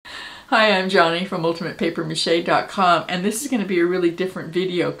Hi, I'm Johnny from UltimatePaperMache.com, and this is going to be a really different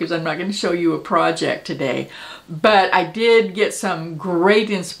video because I'm not going to show you a project today. But I did get some great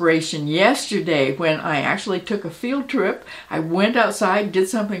inspiration yesterday when I actually took a field trip. I went outside, did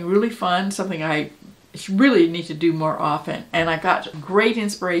something really fun, something I really need to do more often, and I got great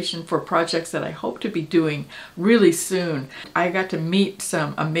inspiration for projects that I hope to be doing really soon. I got to meet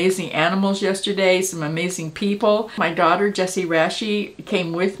some amazing animals yesterday, some amazing people. My daughter Jessie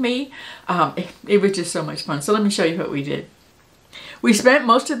came with me. It was just so much fun. So let me show you what we did. We spent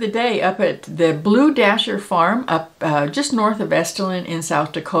most of the day up at the Blue Dasher farm up just north of Estelin in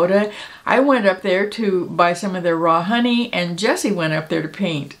South Dakota. I went up there to buy some of their raw honey, and Jessie went up there to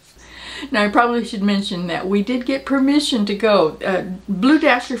paint. Now, I probably should mention that we did get permission to go. Blue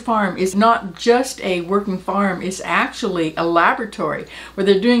Dasher Farm is not just a working farm, it's actually a laboratory where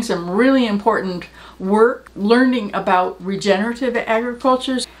they're doing some really important work, learning about regenerative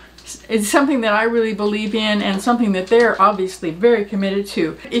agriculture. It's something that I really believe in and something that they're obviously very committed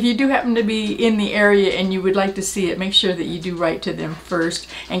to. If you do happen to be in the area and you would like to see it, make sure that you do write to them first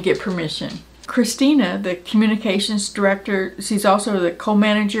and get permission. Christina, the communications director, she's also the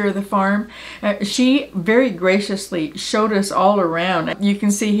co-manager of the farm. She very graciously showed us all around. You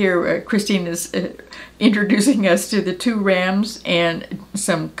can see here Christina's introducing us to the 2 rams and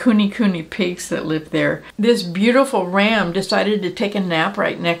some kuni pigs that live there. This beautiful ram decided to take a nap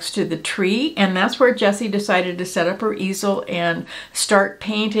right next to the tree, and that's where Jessie decided to set up her easel and start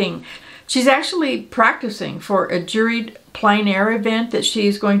painting. She's actually practicing for a juried Plein event that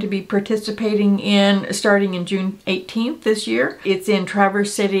she's going to be participating in starting in June 18th this year. It's in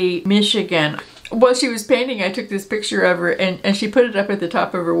Traverse City, Michigan. While she was painting, I took this picture of her and she put it up at the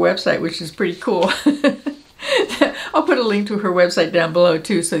top of her website, which is pretty cool. I'll put a link to her website down below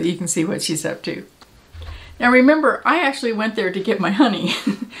too so that you can see what she's up to. Now remember, I actually went there to get my honey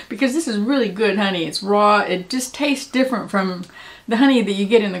because this is really good honey. It's raw. It just tastes different from the honey that you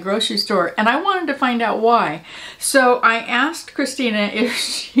get in the grocery store, and I wanted to find out why. So I asked Christina if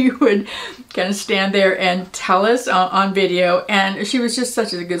she would kind of stand there and tell us on video, and she was just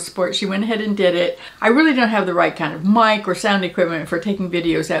such a good sport. She went ahead and did it. I really don't have the right kind of mic or sound equipment for taking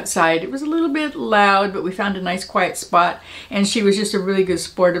videos outside. It was a little bit loud, but we found a nice quiet spot, and she was just a really good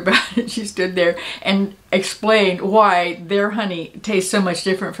sport about it. She stood there and explained why their honey tastes so much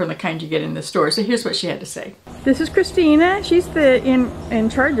different from the kind you get in the store. So here's what she had to say. This is Christina. She's the in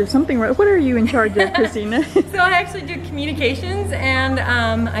charge of something. What are you in charge of, Christina? So I actually do communications, and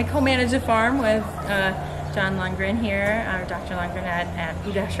I co-manage the farm with John Lundgren here, Dr. Lundgren at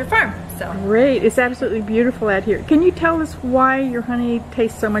Blue Dasher Farm. So great. It's absolutely beautiful out here. Can you tell us why your honey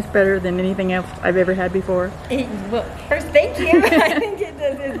tastes so much better than anything else I've ever had before? Well, first, thank you. I think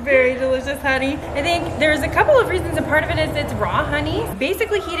it's very delicious honey. I think there's a couple of reasons. A part of it is it's raw honey.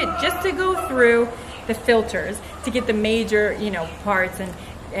 Basically heated just to go through the filters to get the major, parts and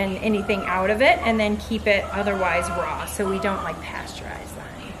anything out of it, and then keep it otherwise raw, so we don't like pasteurize the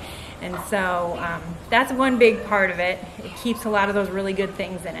honey. And so that's one big part of it. It keeps a lot of those really good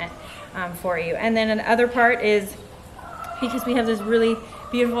things in it for you. And then another part is because we have this really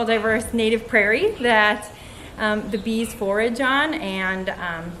beautiful, diverse native prairie that the bees forage on, and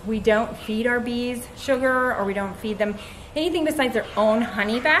we don't feed our bees sugar, or we don't feed them anything besides their own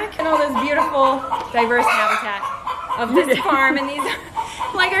honey back, and all this beautiful, diverse habitat of this farm, and these,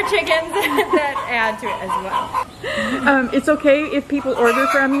 like our chickens, that add to it as well. It's okay if people order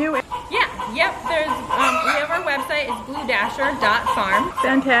from you? Yeah, yep, there's, we have our website, it's bluedasher.farm.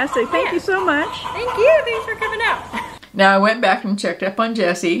 Fantastic, thank you so much. Thank you, thanks for coming out. Now I went back and checked up on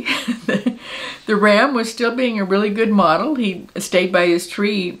Jessie. The ram was still being a really good model. He stayed by his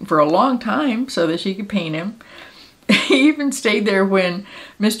tree for a long time so that she could paint him. He even stayed there when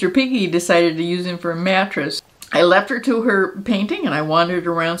Mr. Piggy decided to use him for a mattress. I left her to her painting, and I wandered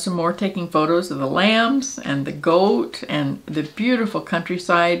around some more, taking photos of the lambs and the goat and the beautiful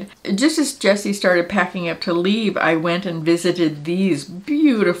countryside. Just as Jessie started packing up to leave, I went and visited these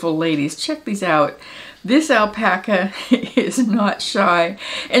beautiful ladies. Check these out. This alpaca is not shy,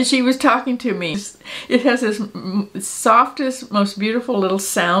 and she was talking to me. It has this softest, most beautiful little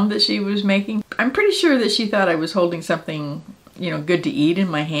sound that she was making. I'm pretty sure that she thought I was holding something, good to eat in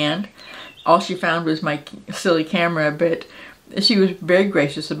my hand. All she found was my silly camera, but she was very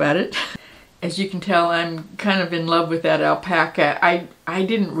gracious about it. As you can tell, I'm kind of in love with that alpaca. I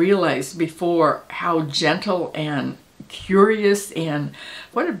didn't realize before how gentle and curious, and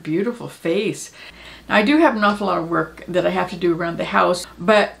what a beautiful face. Now, I do have an awful lot of work that I have to do around the house,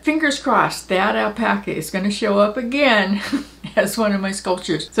 but fingers crossed that alpaca is going to show up again as one of my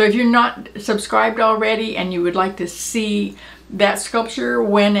sculptures. So if you're not subscribed already and you would like to see that sculpture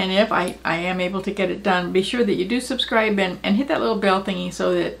when and if I am able to get it done. Be sure that you do subscribe and hit that little bell thingy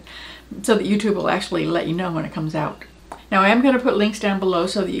so that YouTube will actually let you know when it comes out. Now I am going to put links down below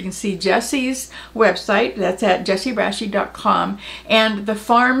so that you can see Jessie's website. That's at jessierashie.com, and the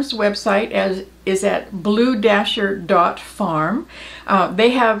farm's website is at bluedasher.farm.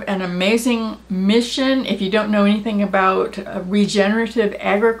 They have an amazing mission. If you don't know anything about regenerative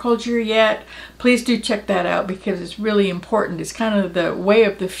agriculture yet, please do check that out because it's really important. It's kind of the way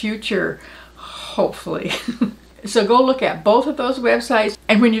of the future, hopefully. So go look at both of those websites,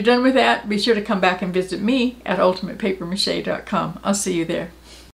 and when you're done with that, be sure to come back and visit me at ultimatepapermache.com. I'll see you there.